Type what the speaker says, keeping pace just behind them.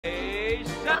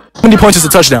How many points is a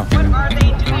touchdown?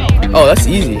 Oh, that's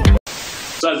easy.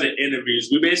 So as the interviews,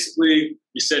 we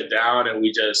sat down and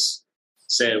we just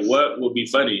said what would be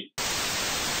funny.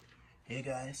 Hey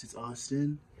guys, it's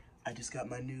Austin. I just got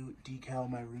my new decal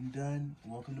in my room done.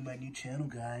 Welcome to my new channel,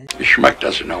 guys. Your schmuck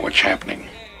doesn't know what's happening.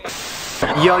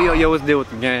 Yo, what's the deal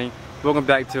with the gang? Welcome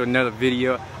back to another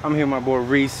video. I'm here with my boy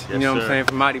Reese, you know what I'm saying,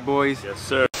 from Mightyboyz. Yes,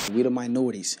 sir. We the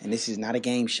minorities, and this is not a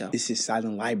game show. This is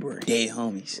Silent Library. Dead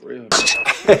homies. For real.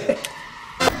 His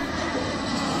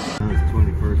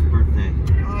 21st birthday.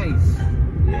 Nice.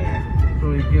 Yeah.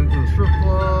 So you get into a strip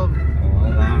club? Oh, I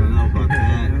don't know about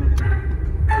that.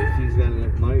 If she's got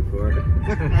enough money for it.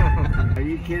 Are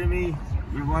you kidding me?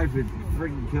 Your wife would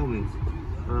freaking kill me.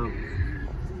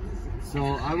 So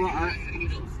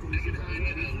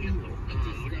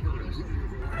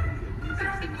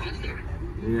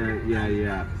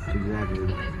Yeah,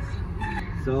 exactly.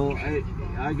 So I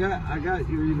got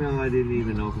your email. I didn't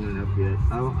even open it up yet.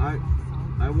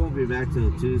 I won't be back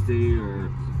till Tuesday or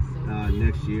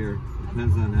next year.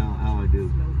 Depends on how I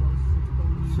do.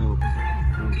 So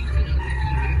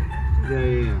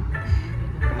yeah.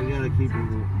 I gotta keep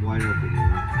it wide open, you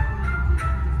know.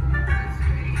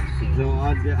 So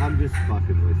I'm just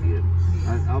fucking with you.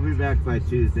 I'll be back by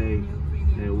Tuesday.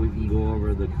 And we can go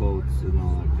over the quotes and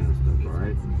all that kind of stuff,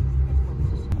 alright?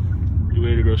 You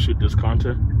ready to go shoot this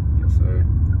content? Yes, sir.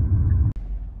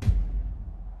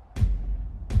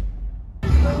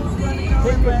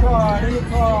 Take the card, any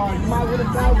card. You might win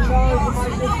 $1,000, you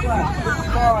might get flat. Take the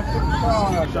card, take the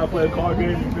card. Try to play a card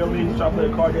game, you feel me? Try to play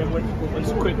a card game, win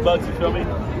some quick bucks, you feel me? You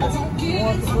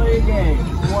want to play a game.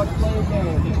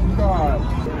 Take the card.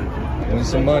 Win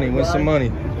some money,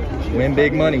 Win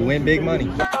big money,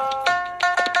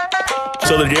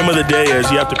 So the game of the day is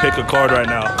you have to pick a card right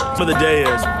now. So the day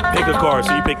is pick a card.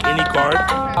 So you pick any card.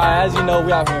 As you know,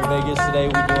 we out here in Vegas today.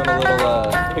 We're doing a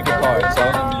little pick a card. So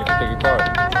pick a card.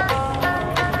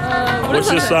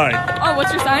 What's your sign? Oh,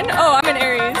 what's your sign? Oh, I'm an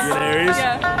Aries. You're an Aries?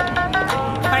 Yeah.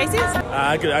 Pisces?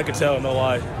 I could tell, no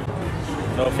lie.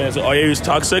 No offense. Are you Aries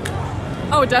toxic?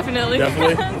 Oh, definitely.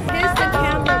 Definitely. Here's the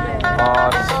cameraman.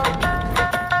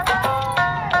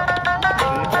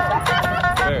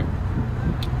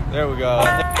 There we go.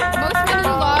 Most money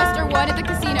you lost or won at the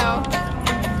casino?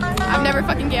 I've never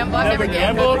fucking gambled. I've never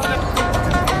gambled.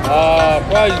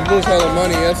 Probably just lose hella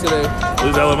money yesterday.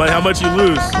 Lose hella money? How much you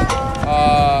lose?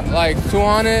 Like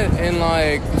 200 in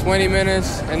like 20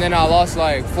 minutes, and then I lost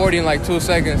like 40 in like 2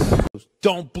 seconds.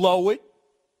 Don't blow it.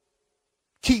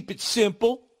 Keep it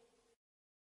simple.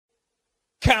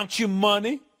 Count your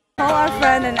money. Call our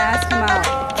friend and ask him out.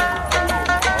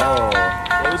 Oh.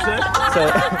 What was that? So,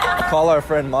 call our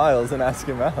friend Miles and ask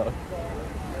him out.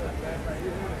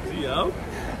 Is he out?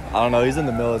 I don't know, he's in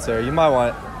the military. You might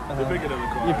want... You pick another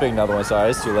card. You pick another one, sorry.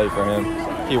 It's too late for him.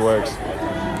 He works.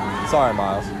 Sorry,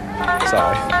 Miles.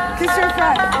 Sorry. Kiss your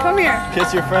friend. Come here.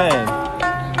 Kiss your friend.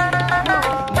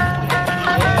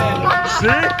 See?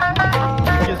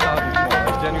 Kiss Bobby's more.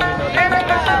 There's genuinely no disrespect.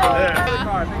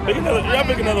 Yeah. Pick another. You gotta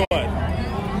pick another one.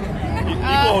 You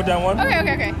can hold that one.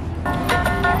 Okay.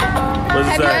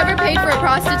 Have you ever paid for a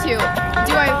prostitute?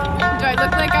 Do I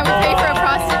look like I would pay for a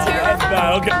prostitute? That's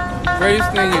bad. Okay.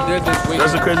 Craziest thing you did this weekend?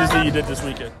 That's the craziest thing you did this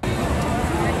weekend.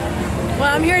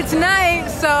 Well, I'm here tonight,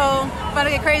 so about to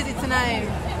get crazy tonight.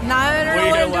 Now I don't know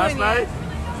what I'm doing last night?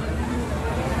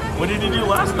 What did you do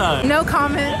last night? No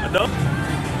comment. No?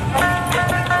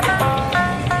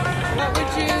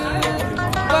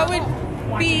 What would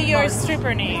be your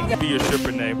stripper name? Be your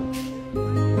stripper name.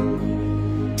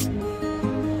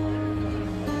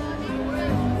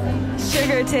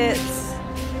 Sugar tits.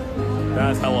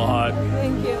 That's hella hot.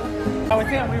 Thank you.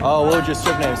 Oh, what would your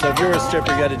strip name? So if you were a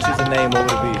stripper, you had to choose a name, what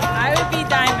would it be? I would be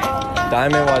Diamond.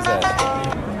 Diamond, why's that?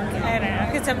 I don't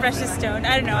know, it's a precious stone.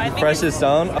 I don't know. I think Precious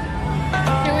stone? Who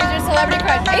is your celebrity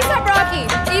crush? A$AP Rocky.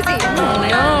 Easy. Oh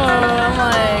no. I'm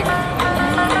like,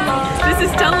 this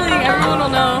is telling. Everyone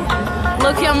will know.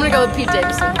 Low-key, I'm gonna go with Pete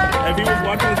Davidson. If he was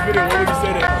watching this video, what would you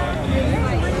say to him?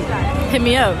 Hit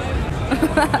me up.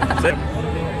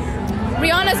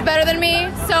 Rihanna's better than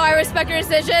me, so I respect your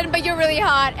decision, but you're really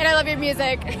hot, and I love your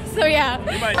music. So yeah.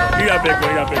 You gotta pick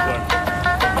one.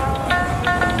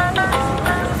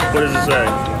 What does it say?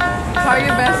 Call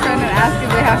your best friend and ask if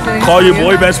they have feelings Call for your you.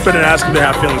 boy best friend and ask if they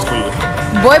have feelings for you.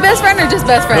 Boy best friend or just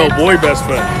best friend? No, boy best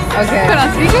friend. Okay. Put on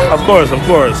speaker? Of course. Okay.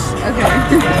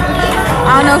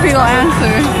 I don't know if he'll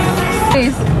answer.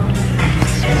 Please.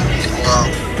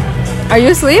 Are you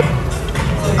asleep?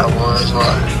 I was.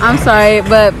 Why? I'm sorry,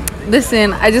 but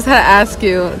listen, I just had to ask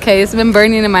you, okay, it's been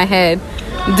burning in my head.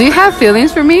 Do you have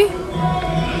feelings for me?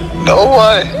 No,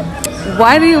 why?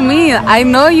 Why do you mean? I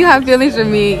know you have feelings for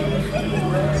me.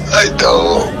 I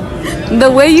don't.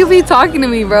 The way you be talking to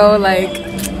me, bro, like,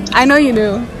 I know you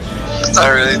do. I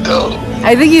really don't.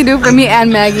 I think you do for me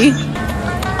and Maggie.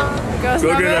 Go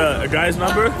get a guy's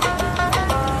number?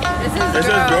 This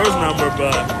says girl's number,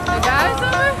 but... A guy's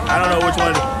number? I don't know which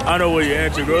one. I don't know what you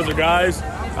answer. Girls or guys?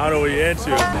 I don't know what you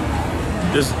answer.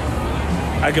 Just...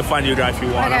 I can find you a guy if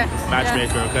you want. Okay. I'm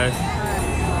matchmaker, okay?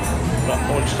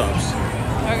 Hold stops.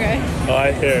 Okay. All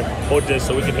right, here. Hold this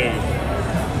so we can hear you.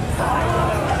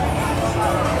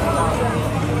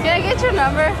 Can I get your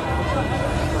number?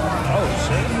 Oh,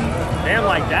 shit. Damn,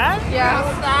 like that? Yeah.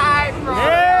 Bro.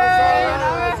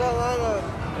 Yeah!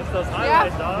 It's those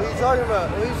highlights, dog. What are you talking about?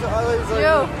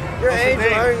 You. You're Angel.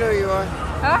 I already know who you are.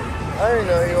 Huh? I already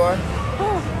know who you are.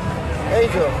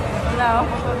 Angel. No.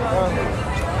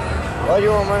 Why do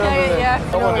you want my number then? Yeah.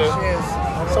 Someone did.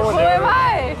 Someone Who did. am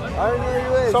I? I already know who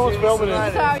you is. Someone's filming it.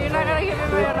 So you're not gonna give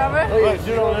me your number? Wait,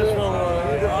 you know this film.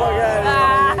 Get the fuck out of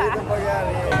here. Get the fuck out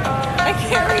of here. I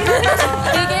can't read it.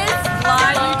 Biggest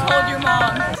lie you told your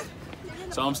mom.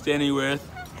 So I'm standing with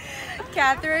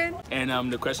Catherine.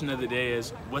 and the question of the day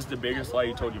is, what's the biggest lie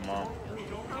you told your mom?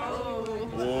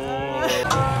 Whoa.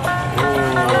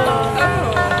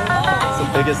 What's the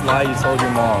biggest lie you told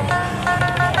your mom?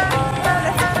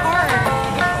 That's hard.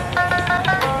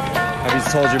 Have you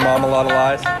told your mom a lot of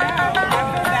lies? I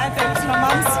feel bad though, because my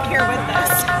mom's here with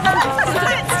us.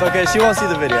 It's okay, she won't see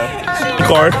the video.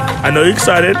 Card. I know you're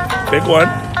excited. Pick one.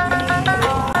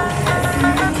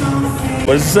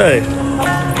 What does it say?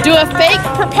 Do a fake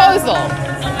proposal.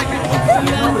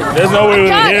 There's no way we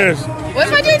can hear us. What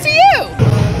am I doing to you?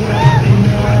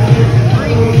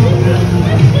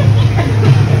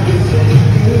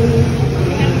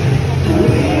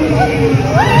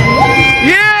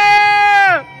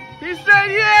 Yeah! He said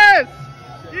yes!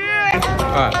 Yeah!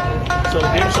 Alright. So the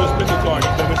game shows pick a card. You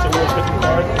come in, so we'll pick a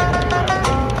card.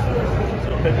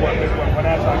 So pick one. One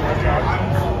at a time.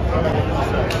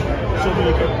 Show me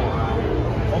your pick.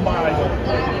 On my eyes open.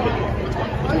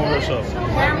 Which one will show?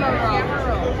 Camera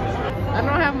roll. I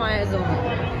don't have my eyes on.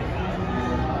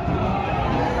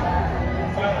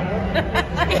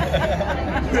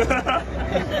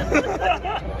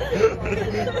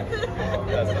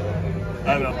 I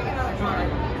know.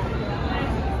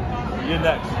 You're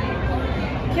next.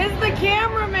 Kiss the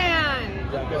cameraman.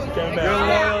 Kiss the cameraman. You're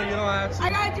loyal, you don't have to. I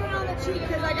gotta do it on the cheek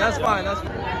because I got That's fine, that's fine.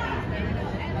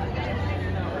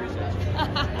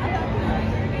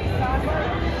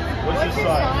 What's your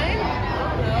size?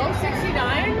 No,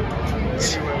 69?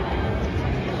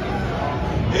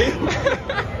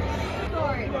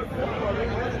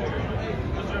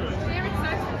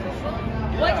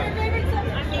 What's your favorite sex?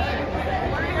 I mean,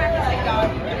 we're gonna have to say dog.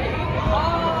 Oh,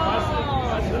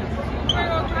 we're gonna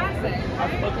go classic.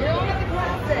 You're only the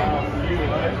classic.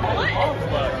 What?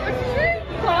 What's your shit?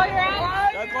 Call your ex.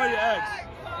 Gotta call your ex.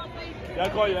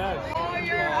 Gotta call your ex. Call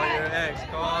your ex,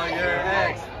 call your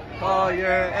ex, call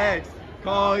your ex,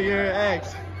 call your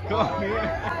ex, call your ex.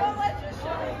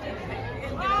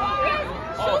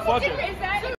 Oh, fuck it.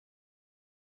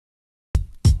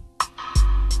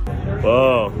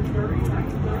 Whoa.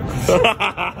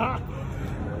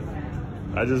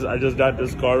 I just got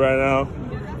this card right now.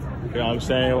 You know what I'm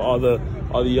saying? All the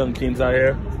young teens out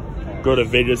here. Go to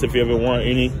Vegas if you ever want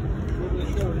any.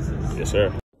 Yes,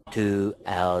 sir. 2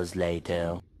 hours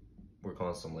later. We're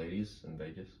calling some ladies in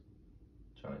Vegas.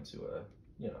 Trying to,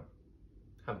 you know,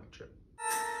 have a good trip.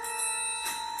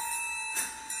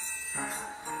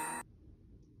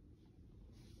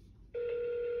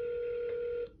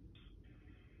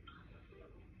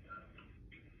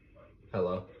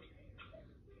 Hello.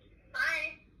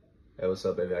 Hi. Hey, what's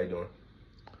up, baby? How you doing?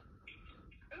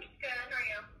 I'm good. How are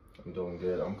you? I'm doing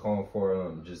good. I'm calling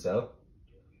for Giselle.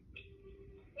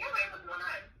 Yeah, what's going on?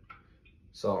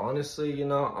 So honestly, you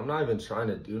know, I'm not even trying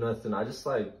to do nothing. I just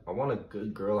I want a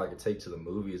good girl I could take to the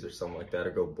movies or something like that,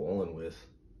 or go bowling with.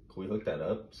 Can we hook that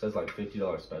up? It says like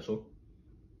 $50 special.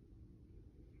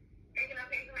 Are you gonna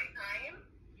pay for my time?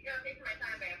 You gotta pay for my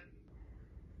time, babe.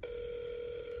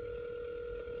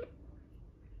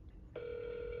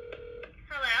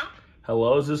 Hello?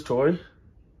 Hello, is this Tori?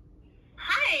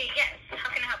 Hi, yes. How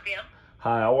can I help you?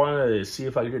 Hi, I wanted to see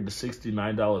if I could get the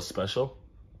 $69 special.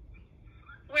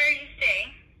 Where are you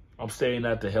staying? I'm staying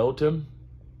at the Hilton.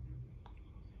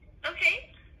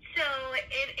 Okay. So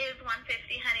it is $150,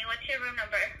 honey. What's your room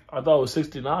number? I thought it was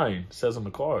 69. It says on the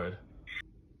card.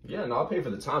 Yeah, no, I'll pay for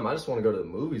the time. I just want to go to the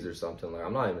movies or something. Like,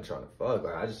 I'm not even trying to fuck.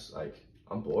 Like,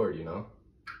 I'm bored, you know?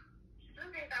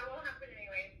 Okay, that won't happen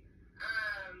anyway.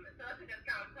 So that's a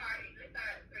discount card. Usually start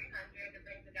at $300. It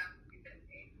brings it down to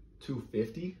 $250.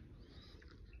 $250?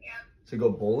 Yeah. To go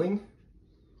bowling?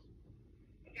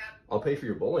 Yeah. I'll pay for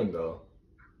your bowling though.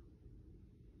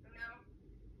 No,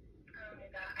 I don't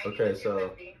need that. I Okay, need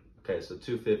so $250.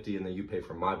 $250 and then you pay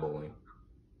for my bowling.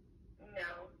 No.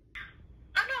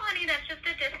 Oh no, honey, that's just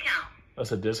a discount.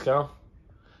 That's a discount?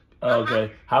 Oh,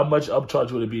 okay. How much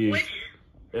upcharge would it be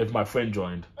if my friend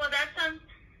joined? Well, that's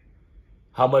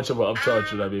How much of an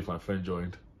upcharge would that be if my friend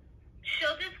joined?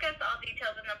 she'll discuss all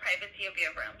details in the privacy of your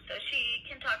room, so she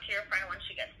can talk to your friend when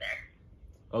she gets there.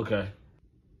 Okay.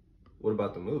 What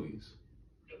about the movies?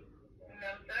 No,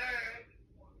 sir.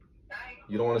 Bye.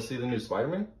 You don't want to see the new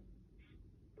Spider-Man?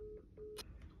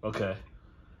 Okay.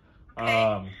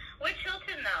 Which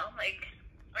Hilton though? Like,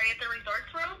 are you at the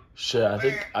resorts room? Shit, I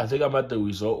think I'm at the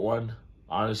resort one,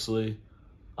 honestly.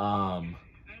 Okay.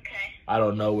 I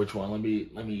don't know which one. Let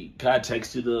me can I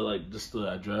text you just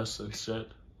the address and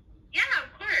shit? Yeah,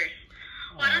 of course.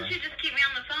 Why don't you just keep me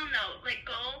on the phone though? Like,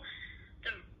 go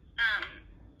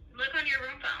look on your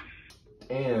room phone.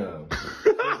 Damn.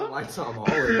 There's the lights on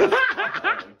always.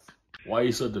 Why are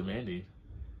you so demanding?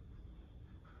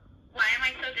 Why am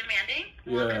I so demanding?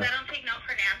 Well, because I don't take no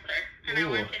for an answer, and I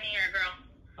want to be your girl.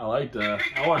 I like that.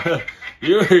 I want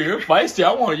you're feisty.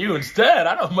 I want you instead.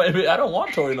 I don't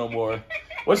want Tori no more.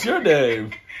 What's your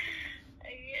name?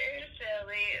 You're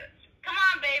silly. Come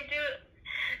on, babe.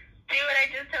 Do what I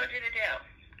just told you to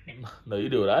do. No, you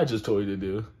do what I just told you to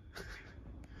do.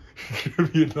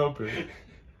 Give me a number. You're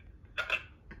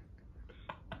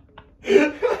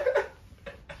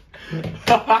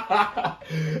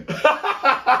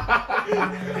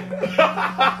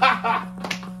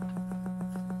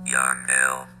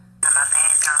new. My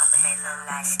pants on, but they look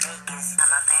like sneakers.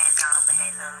 My pants on, but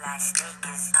they look like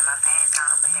sneakers. My pants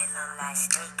on, but they look like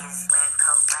sneakers. Wear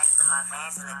coat white, but my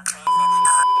pants look clean.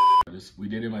 We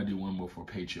did it. I do one more for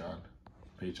Patreon.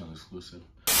 Patreon exclusive.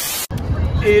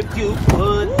 If you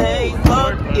put a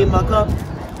fuck in my cup,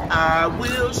 I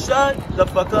will shut the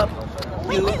fuck up.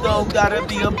 You don't gotta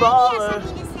be a baller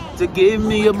to give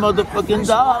me a motherfucking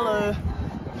dollar.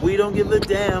 We don't give a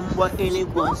damn what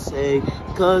anyone say,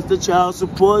 cause the child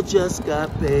support just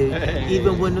got paid. Hey.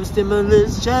 Even when the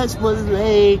stimulus checks was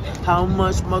late, how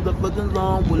much motherfucking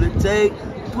long will it take?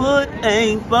 Put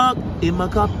a fuck in my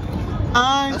cup,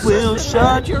 I will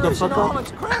shut the fuck up.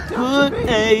 Put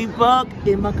a fuck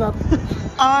in my cup,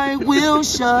 I will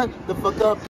shut the fuck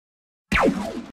up.